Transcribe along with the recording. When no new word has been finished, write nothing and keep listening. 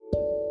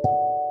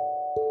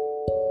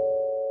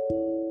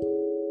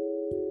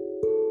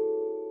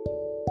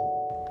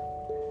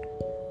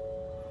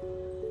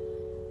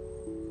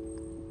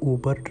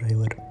Uber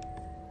driver.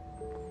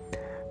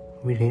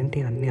 వీడేంటి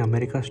అన్ని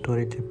America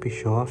story చెప్పి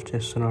షో ఆఫ్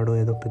చేస్తున్నాడు,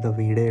 ఏదో పెద్ద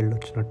వీడే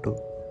వెళ్ళొచ్చినట్టు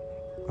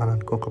అని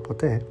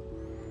అనుకోకపోతే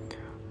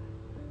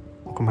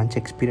ఒక మంచి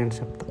ఎక్స్పీరియన్స్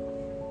చెప్తా.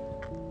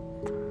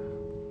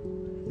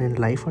 నేను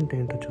లైఫ్ అంటే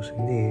ఏంటో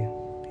చూసింది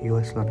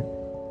యూఎస్లోనే.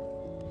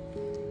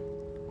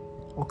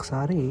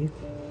 ఒకసారి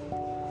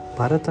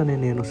భరత్ అనే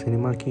నేను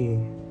సినిమాకి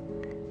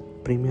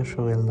ప్రీమియర్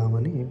షో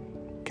వెళ్దామని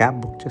క్యాబ్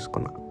బుక్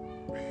చేసుకున్నా.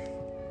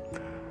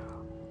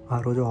 ఆ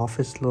రోజు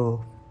ఆఫీస్లో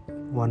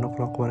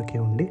 1 వరకే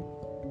ఉండి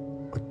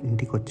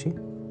ఇంటికి వచ్చి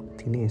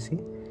తినేసి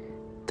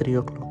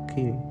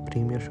 3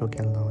 ప్రీమియర్ షోకి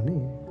వెళ్దామని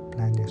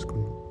ప్లాన్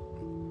చేసుకున్నాను.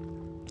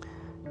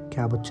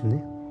 క్యాబ్ వచ్చింది,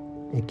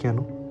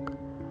 ఎక్కాను.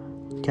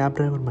 క్యాబ్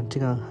డ్రైవర్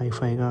మంచిగా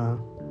హైఫైగా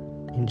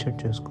ఇన్షర్ట్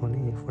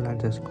చేసుకొని ఫుల్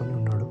హ్యాండ్ చేసుకొని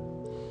ఉన్నాడు.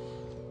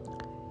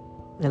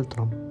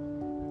 వెళ్తున్నాం.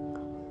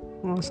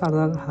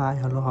 సరదాగా hi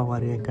hello how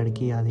are you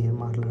ఎక్కడికి అది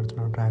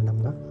మాట్లాడుతున్నాడు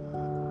ర్యాండమ్గా.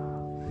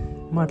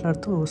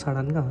 మాట్లాడుతూ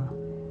సడన్గా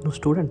నువ్వు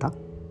స్టూడెంటా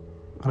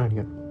అని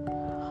అడిగాడు.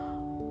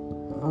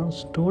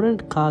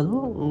 స్టూడెంట్ కాదు,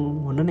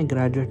 మొన్ననే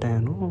గ్రాడ్యుయేట్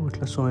అయ్యాను,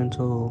 ఇట్లా సో అండ్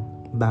సో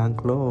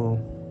బ్యాంక్లో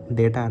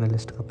డేటా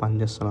అనలిస్ట్గా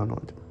పనిచేస్తున్నాను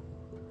అది.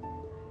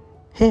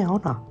 హే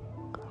అవునా,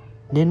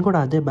 నేను కూడా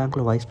అదే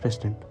బ్యాంక్లో వైస్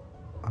ప్రెసిడెంట్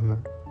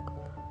అన్నాడు.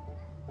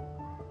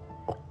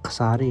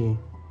 ఒక్కసారి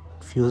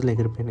ఫ్యూజ్లు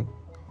ఎగిరిపోయినాయి.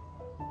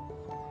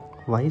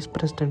 వైస్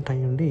ప్రెసిడెంట్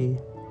అయ్యుండి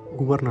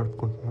ఊబర్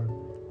నడుపుకుంటున్నాడు.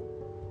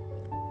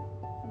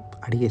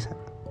 అడిగేశా,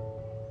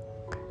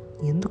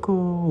 ఎందుకు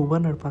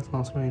ఊబర్ నడపాల్సిన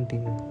అవసరం ఏంటి?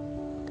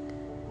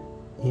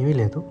 ఏమీ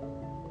లేదు,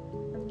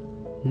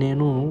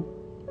 నేను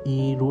ఈ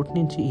రూట్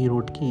నుంచి ఈ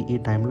రూట్కి ఈ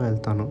టైంలో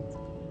వెళ్తాను.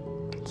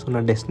 సో నా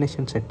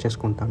డెస్టినేషన్ సెట్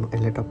చేసుకుంటాను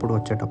వెళ్ళేటప్పుడు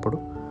వచ్చేటప్పుడు.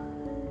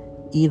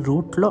 ఈ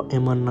రూట్లో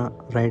ఏమన్నా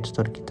రైడ్స్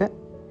దొరికితే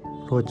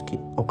రోజుకి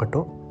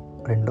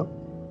 1-2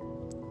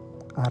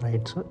 ఆ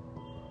రైడ్స్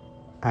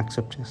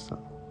యాక్సెప్ట్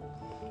చేస్తాను.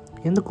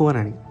 ఎందుకు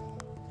అని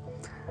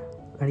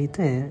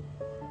అడిగితే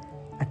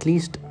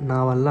అట్లీస్ట్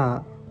నా వల్ల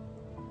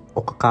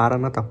ఒక కార్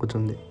అన్నా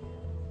తగ్గుతుంది.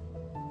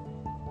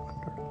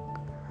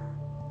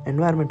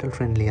 ఎన్వైర్మెంటల్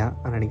ఫ్రెండ్లీయా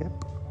అని అడిగా.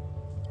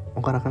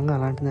 ఒక రకంగా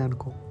అలాంటిదే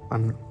అనుకో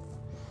అన్నాడు.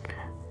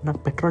 నాకు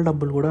పెట్రోల్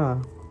డబ్బులు కూడా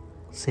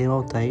సేవ్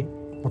అవుతాయి,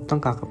 మొత్తం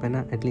కాకపోయినా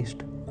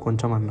అట్లీస్ట్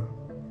కొంచెం అన్నా.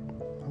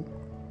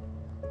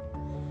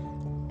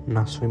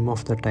 నా swim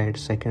of the Tide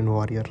second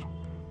warrior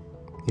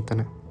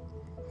ఇతనే.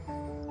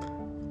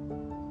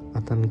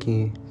 అతనికి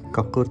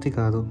కక్కుర్తి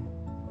కాదు,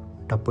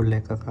 డబ్బులు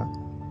లేక కాదు.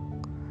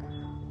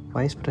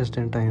 వైస్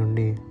ప్రెసిడెంట్ అయి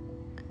ఉండి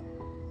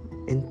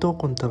ఎంతో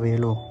కొంత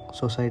వేలో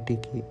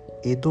సొసైటీకి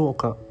ఏదో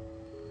ఒక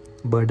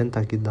బర్డెన్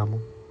తగ్గిద్దాము,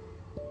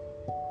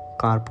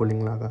 కార్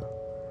పూలింగ్ లాగా,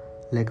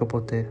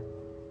 లేకపోతే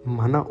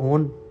మన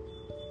ఓన్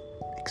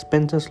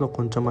ఎక్స్పెన్సెస్లో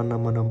కొంచెమన్నా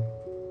మనం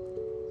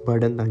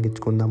బర్డెన్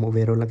తగ్గించుకుందాము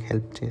వేరే వాళ్ళకి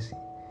హెల్ప్ చేసి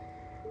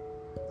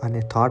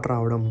అనే థాట్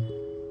రావడం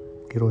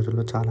ఈ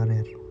రోజుల్లో చాలా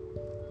రేర్.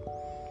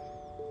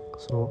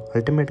 సో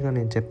అల్టిమేట్గా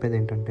నేను చెప్పేది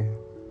ఏంటంటే,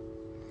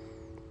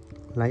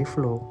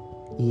 లైఫ్లో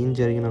ఏం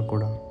జరిగినా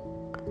కూడా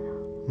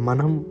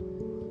మనం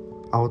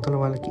అవతల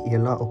వాళ్ళకి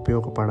ఎలా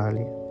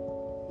ఉపయోగపడాలి,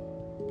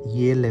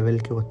 ఏ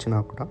లెవెల్కి వచ్చినా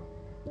కూడా,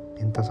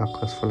 ఎంత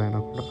సక్సెస్ఫుల్ అయినా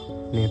కూడా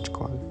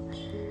నేర్చుకోవాలి.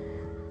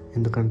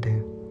 ఎందుకంటే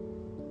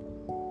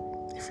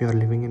if you are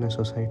living in a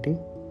society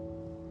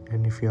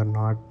and if you are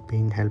not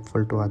being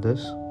helpful to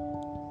others,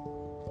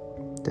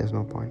 there is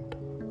no point.